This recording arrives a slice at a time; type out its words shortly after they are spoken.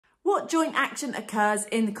What joint action occurs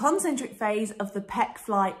in the concentric phase of the Pec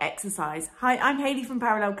Fly exercise? Hi, I'm Hayley from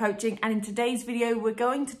Parallel Coaching, and in today's video we're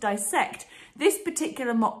going to dissect this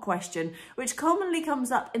particular mock question, which commonly comes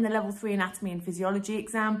up in the level 3 anatomy and physiology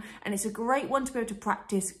exam, and it's a great one to be able to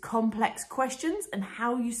practice complex questions and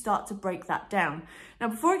how you start to break that down. Now,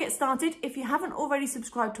 before I get started, if you haven't already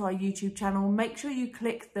subscribed to our YouTube channel, make sure you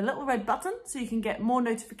click the little red button so you can get more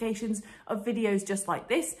notifications of videos just like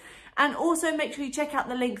this. And also make sure you check out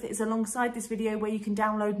the link that is alongside this video where you can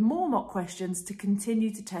download more mock questions to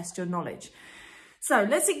continue to test your knowledge. So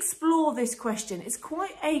let's explore this question. It's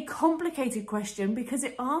quite a complicated question because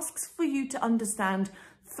it asks for you to understand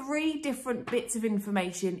 3 different bits of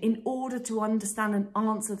information in order to understand and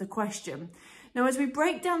answer the question. Now, as we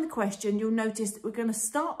break down the question, you'll notice that we're going to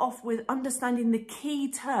start off with understanding the key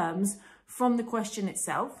terms from the question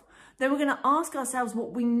itself. Then we're going to ask ourselves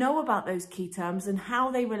what we know about those key terms and how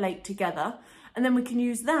they relate together. And then we can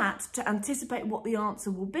use that to anticipate what the answer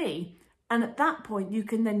will be. And at that point, you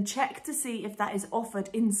can then check to see if that is offered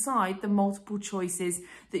inside the multiple choices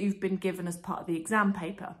that you've been given as part of the exam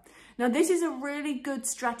paper. Now, this is a really good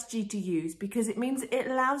strategy to use because it means it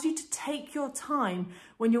allows you to take your time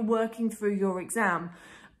when you're working through your exam.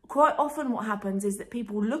 Quite often what happens is that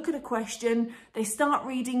people look at a question, they start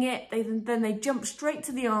reading it, then they jump straight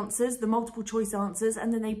to the answers, the multiple choice answers,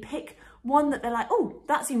 and then they pick one that they're like, oh,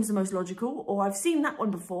 that seems the most logical, or I've seen that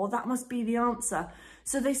one before, that must be the answer.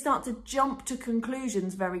 So they start to jump to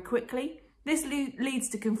conclusions very quickly. This leads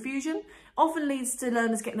to confusion, often leads to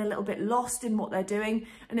learners getting a little bit lost in what they're doing,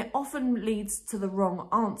 and it often leads to the wrong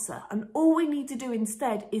answer. And all we need to do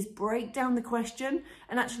instead is break down the question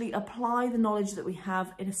and actually apply the knowledge that we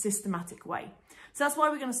have in a systematic way. So that's why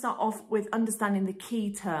we're going to start off with understanding the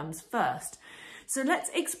key terms first. So let's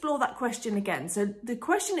explore that question again. So the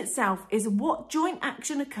question itself is, what joint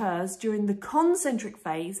action occurs during the concentric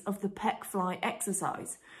phase of the Pec Fly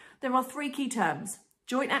exercise? There are 3 key terms: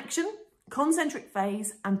 joint action, concentric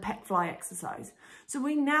phase, and Pec Fly exercise. So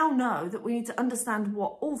we now know that we need to understand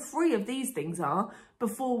what all 3 of these things are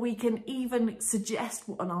before we can even suggest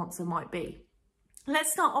what an answer might be.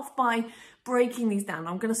 Let's start off by breaking these down.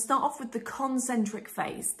 I'm going to start off with the concentric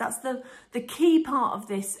phase. That's the key part of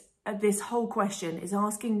this whole question, is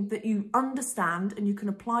asking that you understand and you can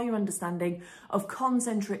apply your understanding of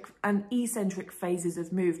concentric and eccentric phases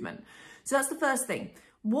of movement. So that's the first thing.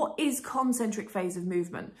 What is concentric phase of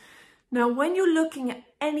movement? Now, when you're looking at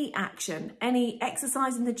any action, any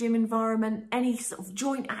exercise in the gym environment, any sort of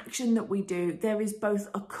joint action that we do, there is both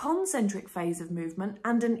a concentric phase of movement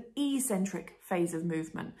and an eccentric phase of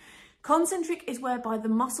movement. Concentric is whereby the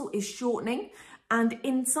muscle is shortening, and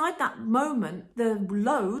inside that moment, the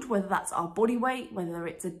load, whether that's our body weight, whether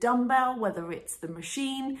it's a dumbbell, whether it's the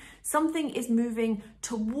machine, something is moving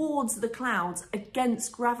towards the clouds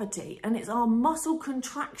against gravity. And it's our muscle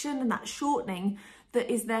contraction and that shortening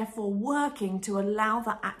that is therefore working to allow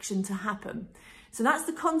that action to happen. So that's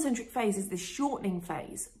the concentric phase, is this shortening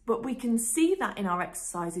phase. But we can see that in our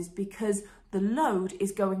exercises because the load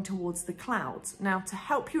is going towards the clouds. Now, to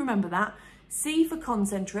help you remember that, C for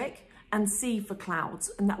concentric and C for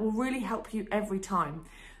clouds, and that will really help you every time.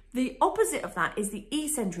 The opposite of that is the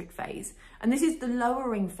eccentric phase, and this is the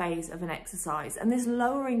lowering phase of an exercise. And this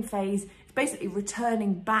lowering phase is basically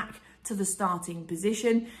returning back to the starting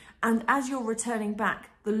position. And as you're returning back,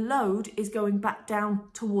 the load is going back down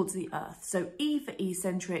towards the earth. So E for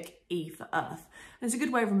eccentric, E for earth. And it's a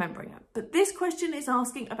good way of remembering it. But this question is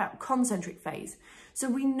asking about concentric phase. So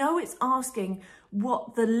we know it's asking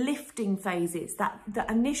what the lifting phase is, the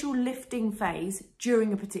initial lifting phase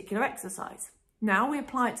during a particular exercise. Now we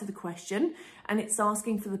apply it to the question, and it's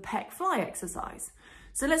asking for the Pec Fly exercise.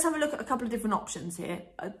 So let's have a look at a couple of different options here,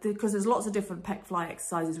 because there's lots of different Pec Fly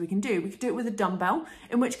exercises we can do. We could do it with a dumbbell,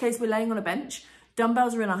 in which case we're laying on a bench.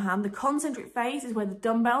 Dumbbells are in our hand. The concentric phase is where the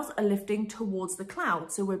dumbbells are lifting towards the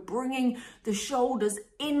cloud. So we're bringing the shoulders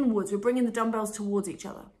inwards. We're bringing the dumbbells towards each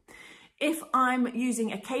other. If I'm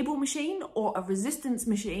using a cable machine or a resistance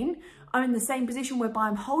machine, I'm in the same position whereby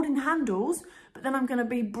I'm holding handles, but then I'm going to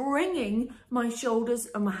be bringing my shoulders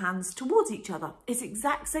and my hands towards each other. It's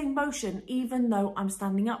exact same motion, even though I'm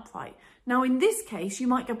standing upright. Now, in this case, you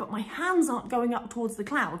might go, but my hands aren't going up towards the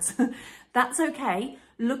clouds. That's okay.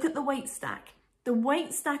 Look at the weight stack. The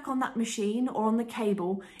weight stack on that machine or on the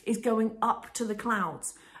cable is going up to the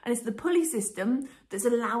clouds. And it's the pulley system that's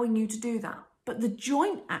allowing you to do that. But the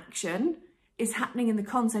joint action is happening in the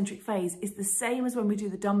concentric phase. It's the same as when we do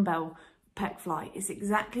the dumbbell Pec Fly. It's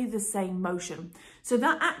exactly the same motion. So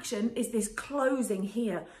that action is this closing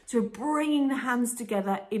here. So we're bringing the hands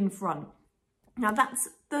together in front. Now that's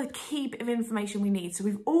the key bit of information we need. So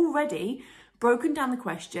we've already broken down the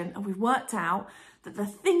question and we've worked out that the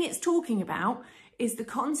thing it's talking about is the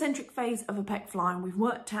concentric phase of a pec fly, and we've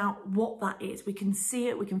worked out what that is. We can see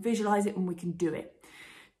it, we can visualize it, and we can do it.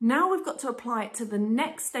 Now we've got to apply it to the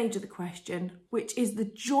next stage of the question, which is the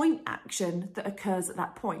joint action that occurs at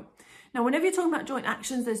that point. Now, whenever you're talking about joint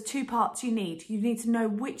actions, there's two parts you need. You need to know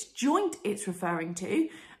which joint it's referring to,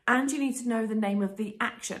 and you need to know the name of the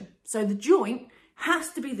action. So the joint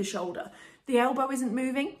has to be the shoulder. The elbow isn't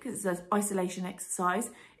moving because it's an isolation exercise.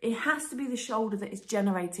 It has to be the shoulder that is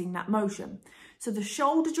generating that motion. So the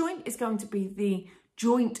shoulder joint is going to be the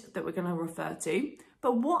joint that we're going to refer to,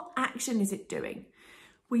 but what action is it doing?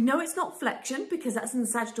 We know it's not flexion because that's in the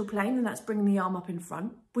sagittal plane and that's bringing the arm up in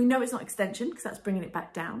front. We know it's not extension because that's bringing it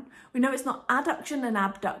back down. We know it's not adduction and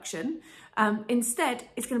abduction. Instead,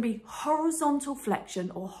 it's going to be horizontal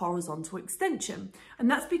flexion or horizontal extension. And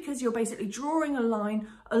that's because you're basically drawing a line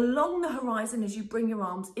along the horizon as you bring your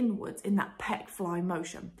arms inwards in that pec fly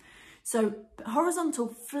motion. So horizontal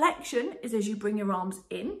flexion is as you bring your arms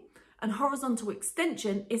in, and horizontal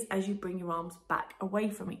extension is as you bring your arms back away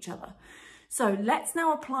from each other. So let's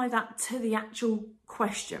now apply that to the actual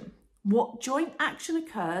question. What joint action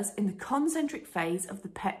occurs in the concentric phase of the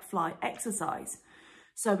pec fly exercise?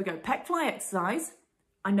 So we go pec fly exercise.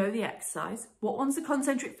 I know the exercise. What one's the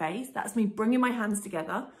concentric phase? That's me bringing my hands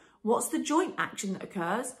together. What's the joint action that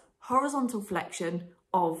occurs? Horizontal flexion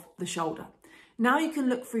of the shoulder. Now you can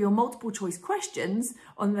look for your multiple choice questions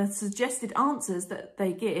on the suggested answers that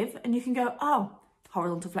they give, and you can go, oh,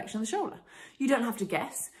 horizontal flexion of the shoulder. You don't have to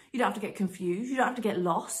guess. You don't have to get confused, you don't have to get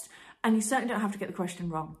lost, and you certainly don't have to get the question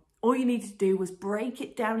wrong. All you needed to do was break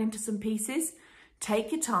it down into some pieces,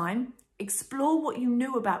 take your time, explore what you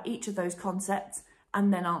knew about each of those concepts,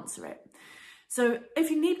 and then answer it. So if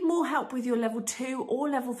you need more help with your level 2 or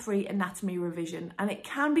level 3 anatomy revision, and it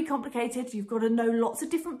can be complicated, you've got to know lots of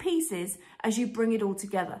different pieces as you bring it all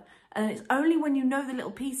together. And it's only when you know the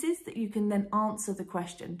little pieces that you can then answer the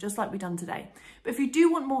question, just like we've done today. But if you do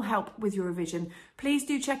want more help with your revision, please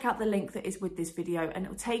do check out the link that is with this video, and it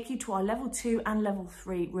will take you to our level 2 and level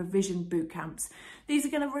 3 revision boot camps. These are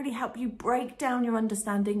going to really help you break down your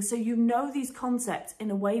understanding so you know these concepts in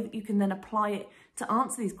a way that you can then apply it to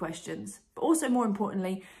answer these questions. But also, more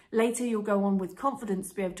importantly, later you'll go on with confidence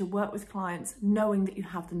to be able to work with clients knowing that you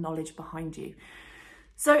have the knowledge behind you.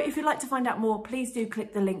 So if you'd like to find out more, please do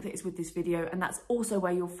click the link that is with this video, and that's also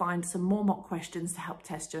where you'll find some more mock questions to help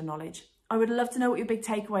test your knowledge. I would love to know what your big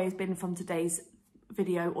takeaway has been from today's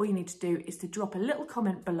video. All you need to do is to drop a little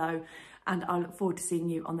comment below, and I look forward to seeing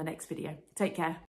you on the next video. Take care.